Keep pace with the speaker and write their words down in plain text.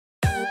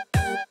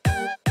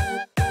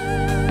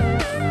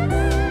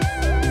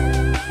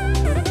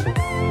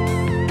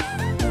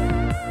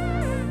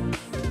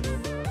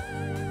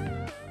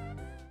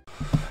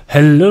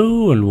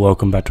Hello and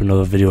welcome back to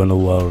another video in the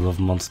world of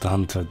Monster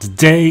Hunter.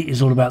 Today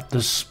is all about the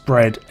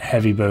spread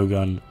heavy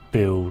bowgun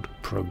build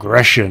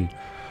progression.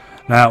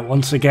 Now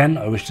once again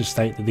I wish to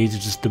state that these are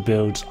just the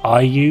builds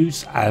I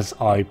use as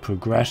I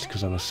progress,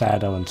 because I'm a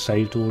sado and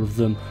saved all of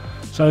them,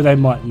 so they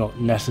might not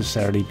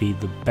necessarily be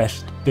the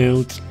best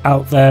builds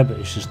out there, but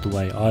it's just the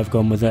way I've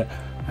gone with it,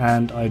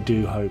 and I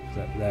do hope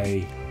that they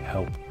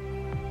help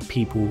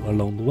people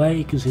along the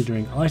way.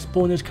 Considering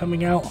Iceborne is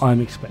coming out,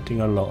 I'm expecting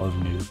a lot of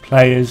new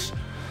players.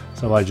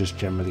 So I just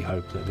generally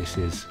hope that this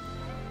is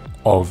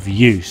of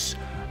use.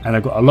 And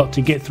I've got a lot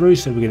to get through,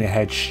 so we're going to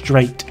head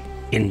straight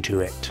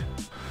into it.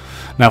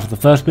 Now for the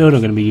first build,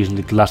 I'm going to be using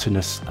the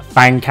Gluttonous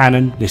Fang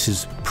Cannon. This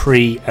is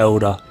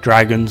pre-Elder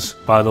Dragons,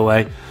 by the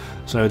way.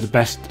 So the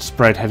best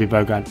spread heavy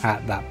bowgun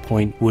at that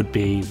point would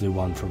be the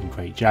one from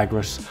Great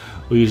Jagras.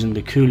 We're using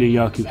the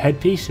Kuliyaku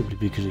headpiece, simply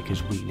because it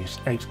gives weakness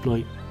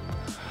exploit.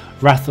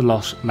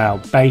 Rathalos Male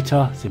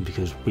Beta, simply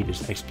because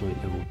weakness exploit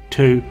level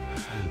 2.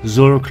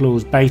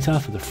 Zoraclaw's Beta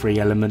for the free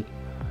element.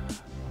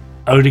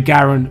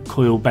 Odogaron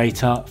Coil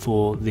Beta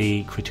for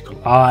the critical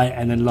eye,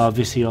 and then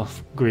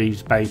Larvisioth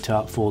Greaves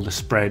Beta for the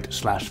spread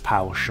 /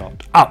 power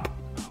shot up.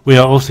 We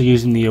are also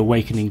using the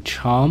Awakening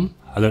Charm.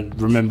 I don't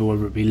remember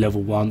whether it be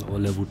level 1 or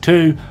level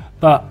 2,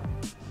 but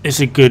it's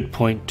a good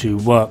point to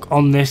work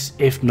on this.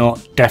 If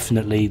not,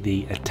 definitely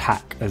the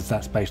attack, as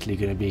that's basically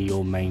going to be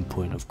your main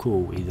point of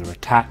call, either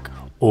attack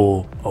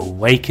or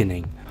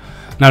awakening.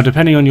 Now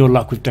depending on your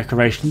luck with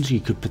decorations, you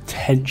could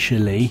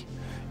potentially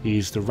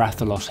use the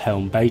Rathalos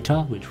Helm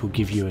Beta, which will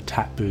give you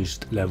attack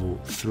boost level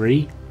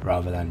 3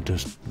 rather than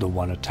just the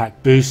one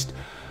attack boost,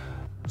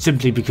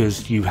 simply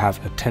because you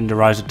have a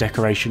Tenderizer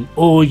decoration.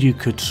 Or you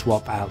could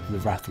swap out the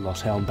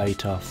Rathalos Helm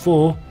Beta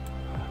for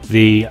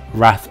the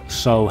Wrath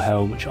Soul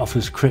Helm, which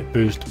offers crit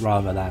boost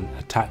rather than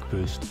attack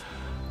boost.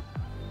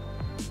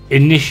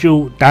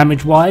 Initial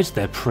damage wise,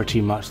 they're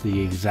pretty much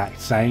the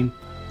exact same.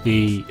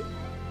 The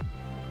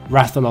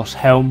Rathalos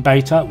Helm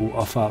Beta will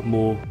offer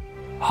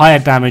higher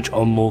damage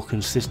on more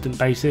consistent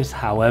basis.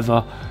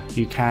 However,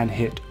 you can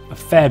hit a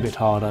fair bit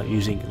harder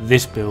using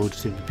this build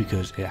simply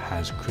because it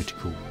has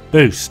critical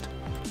boost.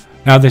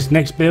 Now this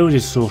next build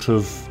is sort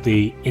of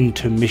the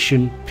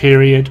intermission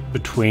period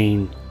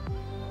between,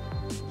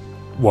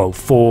 well,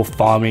 for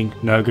farming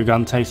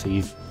Nergigante. So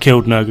you've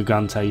killed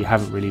Nergigante, you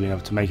haven't really been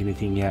able to make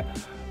anything yet,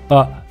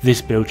 but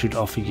this build should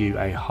offer you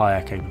a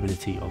higher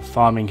capability of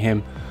farming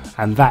him,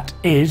 and that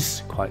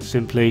is, quite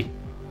simply,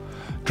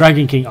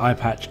 Dragon King Eye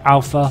Patch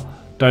Alpha,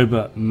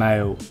 Doba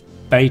Male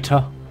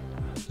Beta,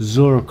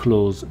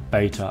 Zoraclaw's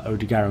Beta,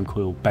 Odogaron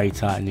Coil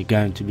Beta, and you're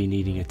going to be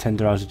needing a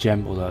Tenderizer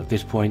Gem, although at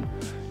this point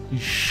you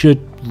should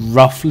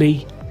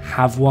roughly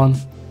have one.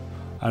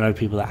 I know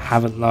people that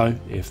haven't though,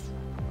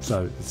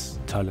 so it's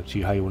entirely up to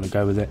you how you want to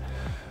go with it.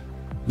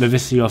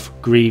 Larvisioth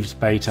Greaves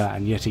Beta,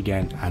 and yet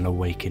again an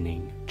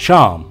Awakening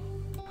Charm.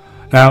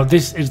 Now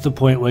this is the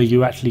point where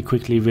you actually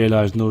quickly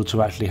realise, in order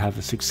to actually have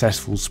a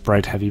successful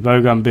spread heavy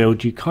bowgun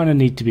build, you kind of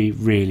need to be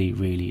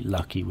really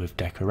lucky with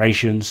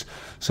decorations.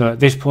 So at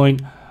this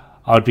point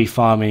I would be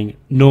farming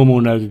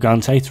normal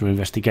Nergigante through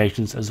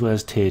investigations, as well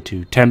as tier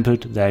 2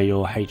 tempered. They're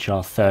your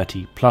HR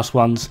 30 plus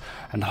ones,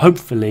 and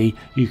hopefully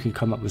you can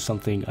come up with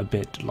something a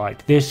bit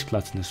like this: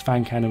 Gluttonous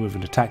Fang Cannon with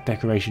an attack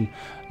decoration,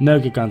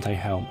 Nergigante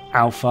Helm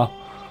Alpha,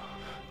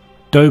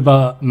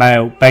 Doba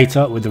Male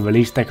Beta with a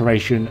release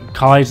decoration,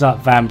 Kaiser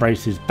Van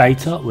Brace's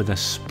Beta with a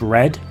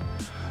spread,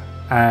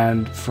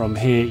 and from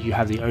here you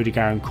have the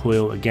Odogaron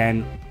Coil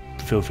again,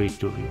 feel free to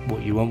do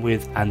what you want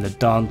with, and the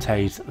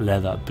Dante's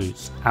Leather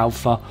Boots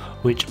Alpha,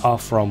 which are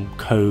from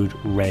Code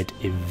Red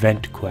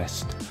Event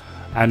Quest.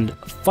 And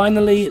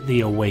finally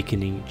the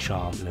Awakening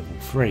Charm level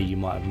 3. You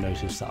might have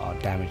noticed that our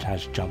damage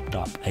has jumped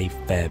up a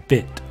fair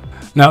bit.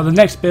 Now the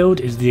next build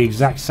is the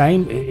exact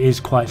same. It is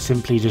quite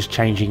simply just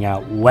changing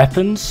out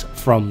weapons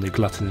from the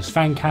Gluttonous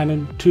Fang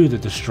Cannon to the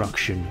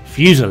Destruction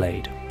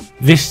Fusillade.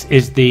 This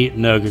is the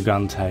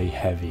Nergigante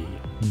Heavy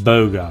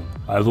Bowgun.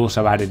 I've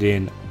also added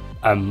in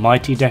a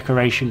Mighty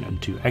decoration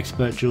and 2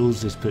 Expert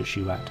Jewels. This puts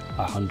you at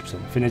 100%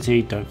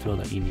 affinity. Don't feel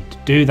that you need to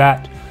do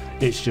that.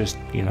 It's just,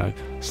 you know,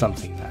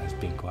 something that has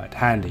been quite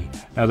handy.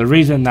 Now the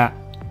reason that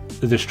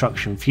the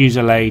Destruction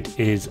Fusillade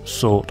is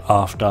sought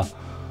after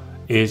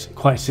is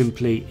quite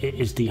simply, it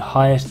is the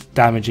highest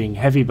damaging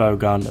heavy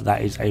bowgun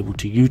that is able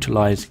to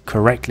utilize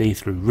correctly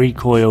through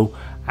recoil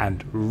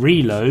and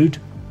reload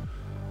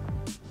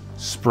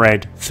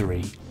spread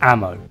 3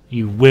 ammo.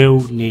 You will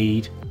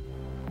need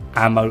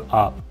ammo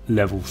up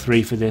level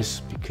 3 for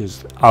this,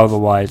 because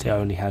otherwise it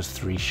only has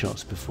 3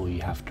 shots before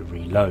you have to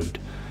reload.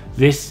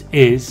 This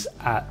is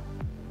at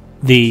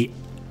the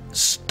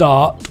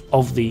start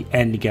of the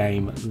end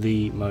game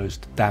the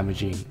most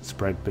damaging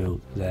spread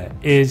build there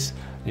is.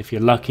 If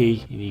you're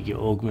lucky and you get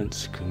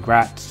augments,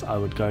 congrats. I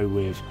would go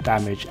with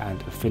damage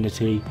and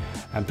affinity,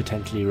 and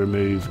potentially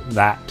remove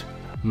that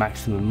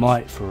maximum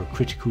might for a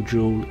critical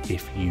jewel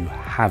if you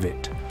have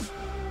it.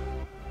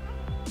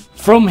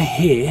 From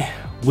here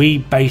we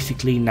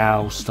basically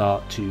now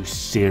start to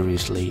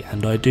seriously,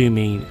 and I do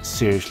mean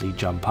seriously,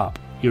 jump up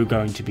you're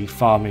going to be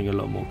farming a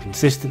lot more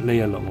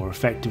consistently, a lot more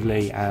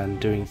effectively, and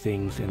doing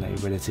things in a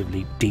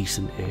relatively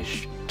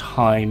decent-ish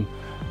time,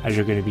 as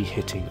you're going to be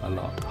hitting a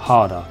lot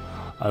harder.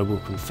 I will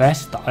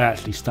confess that I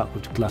actually stuck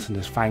with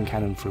Gluttonous Fan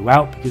Cannon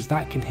throughout, because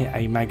that can hit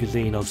a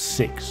magazine of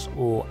 6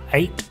 or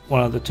 8,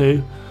 one of the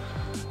two,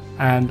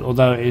 and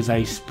although it is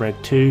a spread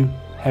 2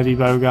 heavy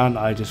bowgun,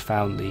 I just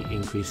found the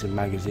increase in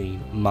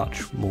magazine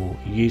much more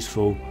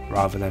useful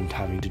rather than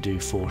having to do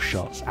 4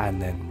 shots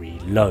and then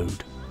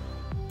reload.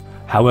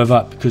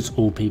 However, because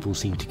all people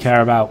seem to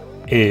care about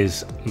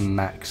is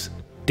max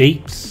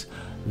deeps,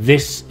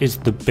 this is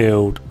the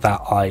build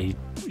that I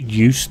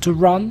used to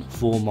run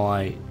for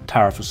my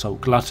Tariff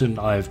Assault Glutton.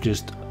 I have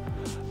just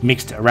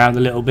mixed it around a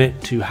little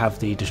bit to have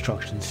the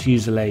Destruction's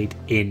Fusillade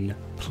in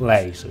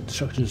play. So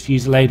Destruction's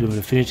Fusillade with an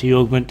Affinity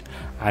Augment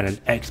and an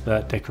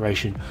Expert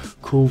decoration,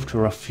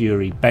 Kulv'Tara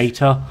Fury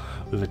Beta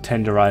with a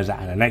Tenderizer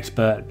and an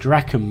Expert,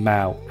 Draken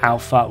Mao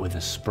Alpha with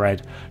a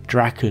spread,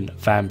 Draken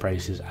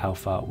Vambraces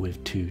Alpha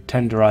with 2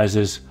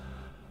 Tenderizers,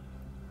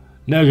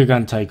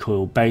 Nergigante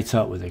Coil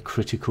Beta with a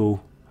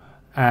critical,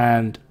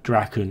 and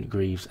Draken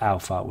Greaves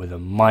Alpha with a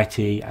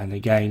mighty. And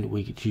again,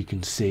 you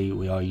can see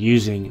we are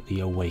using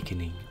the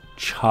Awakening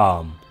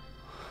Charm.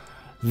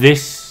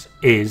 This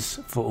is,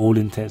 for all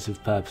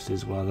intensive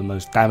purposes, one of the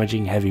most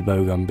damaging heavy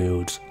bowgun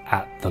builds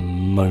at the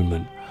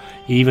moment.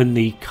 Even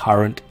the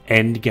current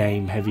end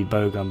game heavy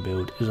bowgun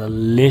build is a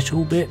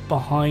little bit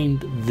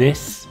behind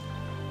this,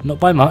 not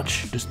by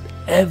much, just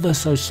ever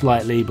so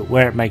slightly, but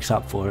where it makes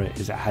up for it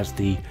is it has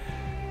the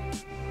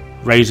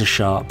razor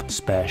sharp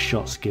spare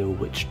shot skill,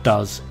 which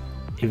does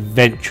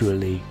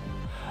eventually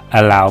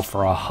allow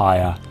for a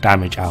higher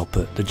damage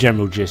output. The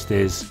general gist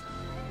is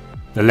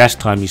the less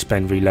time you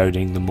spend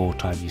reloading, the more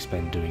time you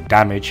spend doing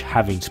damage.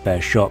 Having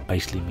spare shot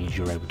basically means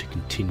you're able to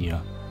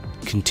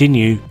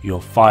continue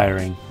your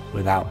firing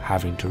without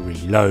having to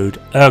reload,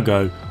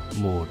 ergo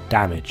more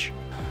damage.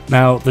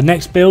 Now the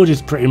next build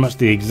is pretty much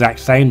the exact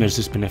same. There's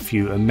just been a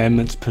few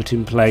amendments put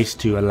in place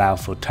to allow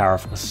for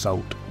Tariff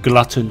Assault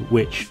Glutton,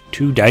 which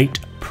to date,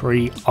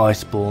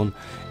 pre-Iceborne,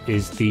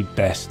 is the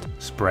best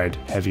spread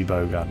heavy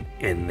bowgun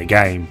in the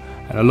game,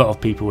 and a lot of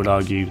people would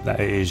argue that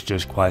it is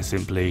just quite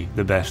simply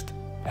the best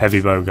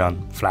heavy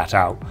bowgun flat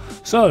out.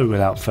 So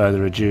without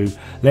further ado,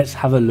 let's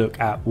have a look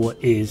at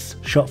what is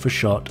shot for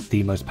shot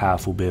the most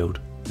powerful build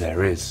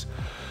there is.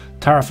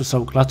 Tariff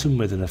Assault Glutton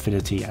with an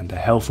Affinity and a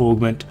Health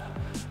Augment,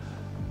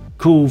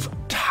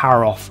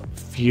 Kulv'Tara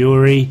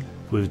Fury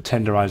with a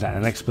Tenderizer and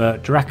an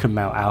Expert, Draken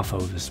Mao Alpha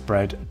with a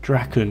spread,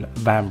 Draken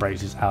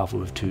Vambraces Alpha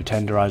with 2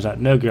 Tenderizer,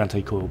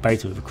 Nergigante Coil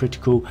Beta with a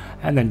critical,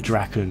 and then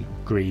Draken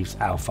Greaves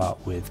Alpha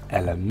with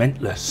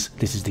Elementless.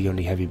 This is the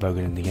only heavy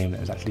bowgun in the game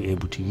that is actually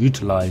able to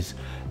utilise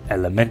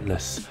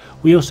Elementless.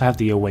 We also have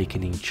the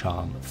Awakening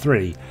Charm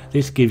 3.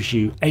 This gives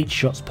you 8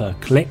 shots per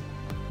clip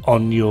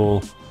on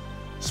your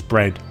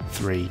spread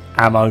 3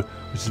 ammo,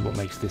 which is what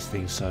makes this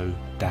thing so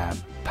damn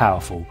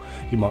powerful.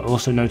 You might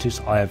also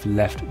notice I have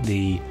left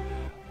the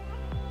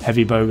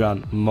heavy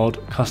bowgun mod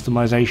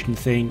customization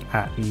thing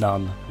at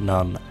none,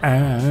 none,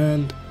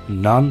 and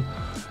none.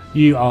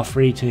 You are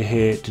free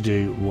to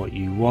do what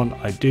you want.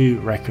 I do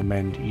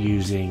recommend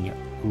using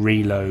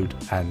reload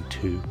and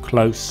too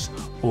close,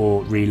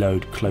 or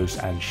reload close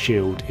and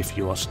shield if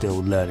you are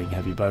still learning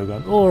heavy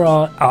bowgun or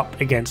are up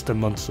against a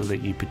monster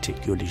that you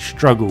particularly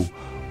struggle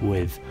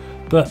with.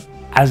 But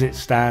as it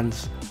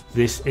stands,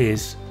 this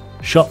is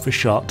shot for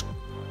shot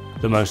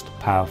the most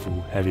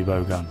powerful heavy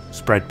bowgun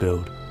spread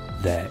build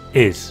there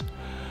is.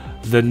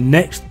 The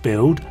next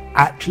build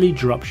actually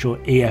drops your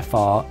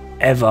EFR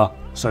ever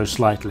so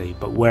slightly,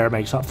 but where it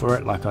makes up for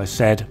it, like I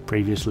said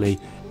previously,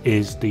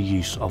 is the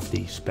use of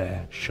the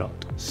spare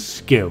shot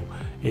skill.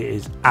 It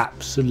is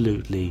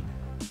absolutely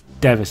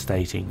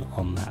devastating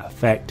on that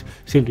effect,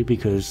 simply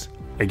because,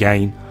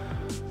 again,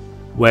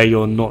 where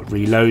you're not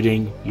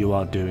reloading, you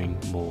are doing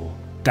more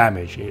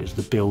damage. It is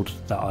the build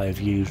that I have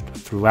used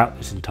throughout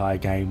this entire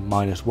game,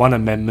 minus one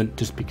amendment,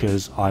 just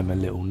because I'm a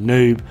little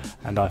noob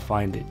and I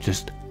find it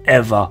just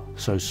ever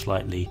so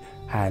slightly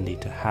handy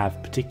to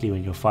have, particularly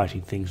when you're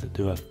fighting things that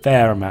do a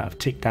fair amount of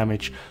tick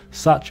damage,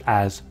 such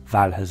as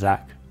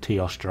Valhazak,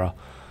 Teostra,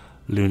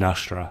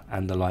 Lunastra,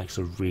 and the likes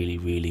of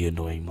really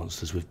annoying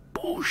monsters with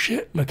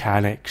bullshit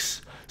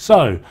mechanics.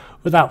 So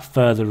without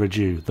further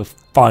ado, the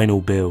final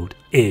build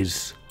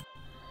is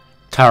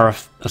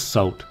Tariff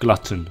Assault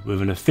Glutton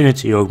with an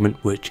Affinity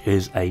Augment, which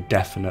is a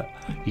definite.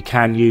 You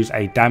can use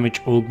a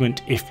damage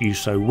augment if you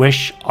so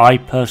wish. I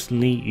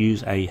personally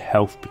use a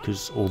health,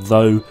 because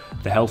although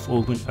the health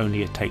augment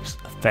only takes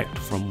effect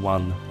from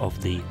one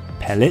of the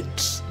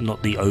pellets,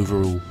 not the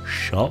overall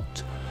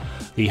shot,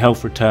 the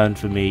health return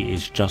for me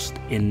is just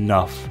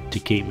enough to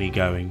keep me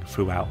going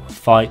throughout a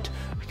fight,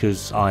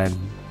 because I am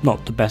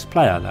not the best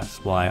player.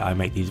 That's why I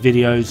make these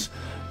videos.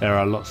 There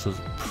are lots of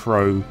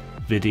pro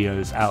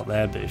videos out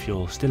there, but if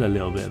you're still a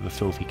little bit of a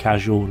filthy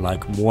casual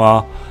like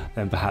moi,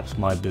 then perhaps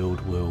my build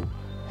will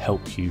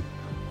help you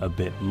a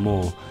bit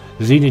more.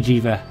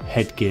 Xeno'jiiva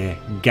Headgear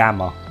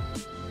Gamma.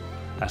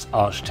 That's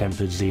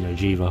Arch-Tempered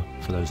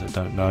Xeno'jiiva, for those that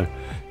don't know.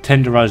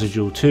 Tenderizer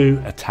Duel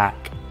 2,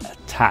 attack.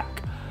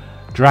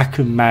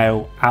 Draken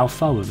Male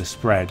Alpha with a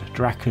spread.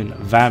 Draken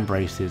Van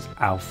Braces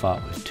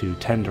Alpha with 2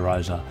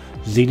 Tenderizer.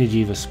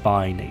 Xeno'jiiva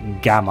Spine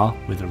Gamma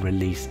with a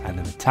release and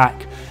an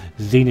attack.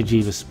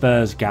 Xeno'jiiva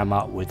Spurs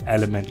Gamma with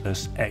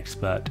Elementless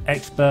Expert.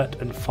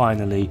 And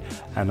finally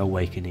an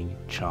Awakening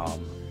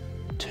Charm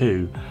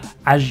 2.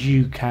 As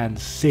you can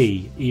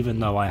see, even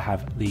though I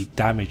have the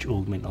damage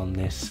augment on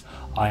this,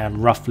 I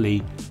am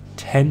roughly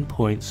 10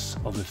 points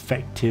of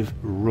effective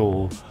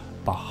raw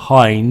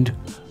behind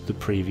the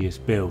previous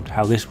build.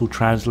 How this will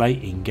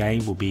translate in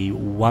game will be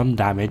 1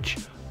 damage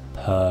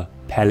per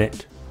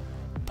pellet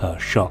per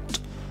shot.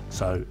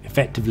 So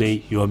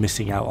effectively you are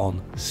missing out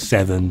on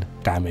 7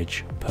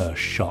 damage per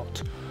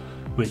shot,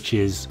 which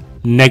is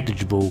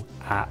negligible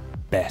at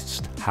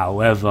best.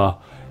 However,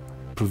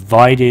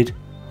 provided,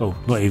 well,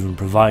 not even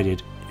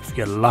provided, if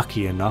you're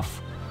lucky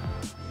enough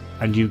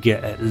and you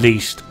get at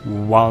least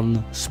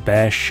 1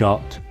 spare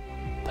shot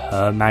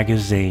per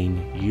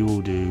magazine, you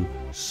will do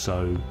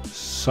so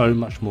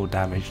much more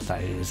damage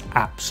that it is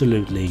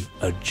absolutely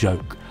a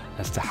joke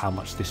as to how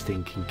much this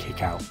thing can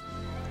kick out.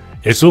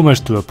 It's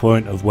almost to a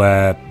point of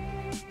where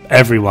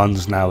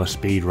everyone's now a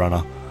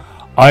speedrunner.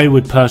 I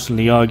would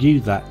personally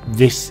argue that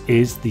this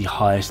is the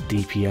highest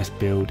DPS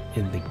build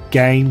in the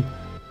game,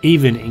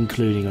 even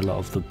including a lot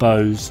of the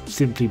bows,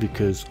 simply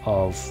because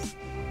of,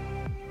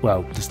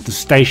 well, the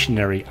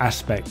stationary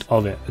aspect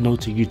of it. In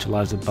order to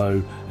utilize a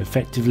bow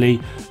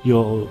effectively,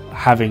 you're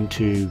having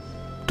to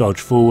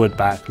dodge forward,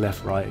 back,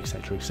 left, right,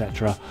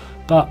 etc.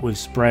 But with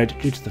spread,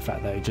 due to the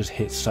fact that it just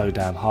hits so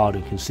damn hard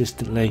and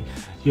consistently,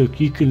 you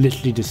can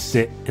literally just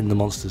sit in the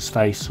monster's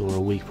face or a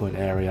weak point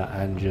area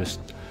and just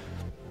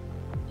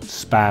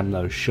spam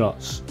those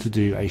shots to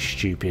do a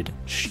stupid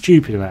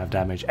amount of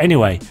damage.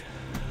 Anyway,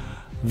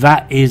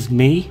 that is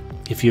me.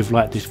 If you've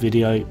liked this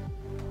video,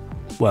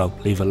 well,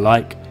 leave a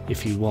like.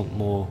 If you want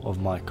more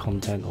of my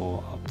content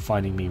or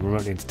finding me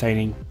remotely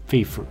entertaining,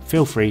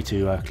 feel free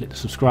to click the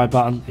subscribe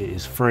button. It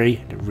is free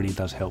and it really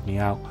does help me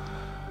out.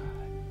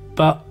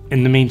 But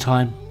in the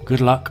meantime,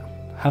 good luck,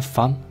 have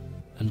fun,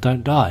 and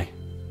don't die.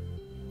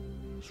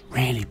 It's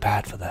really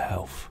bad for the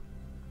health.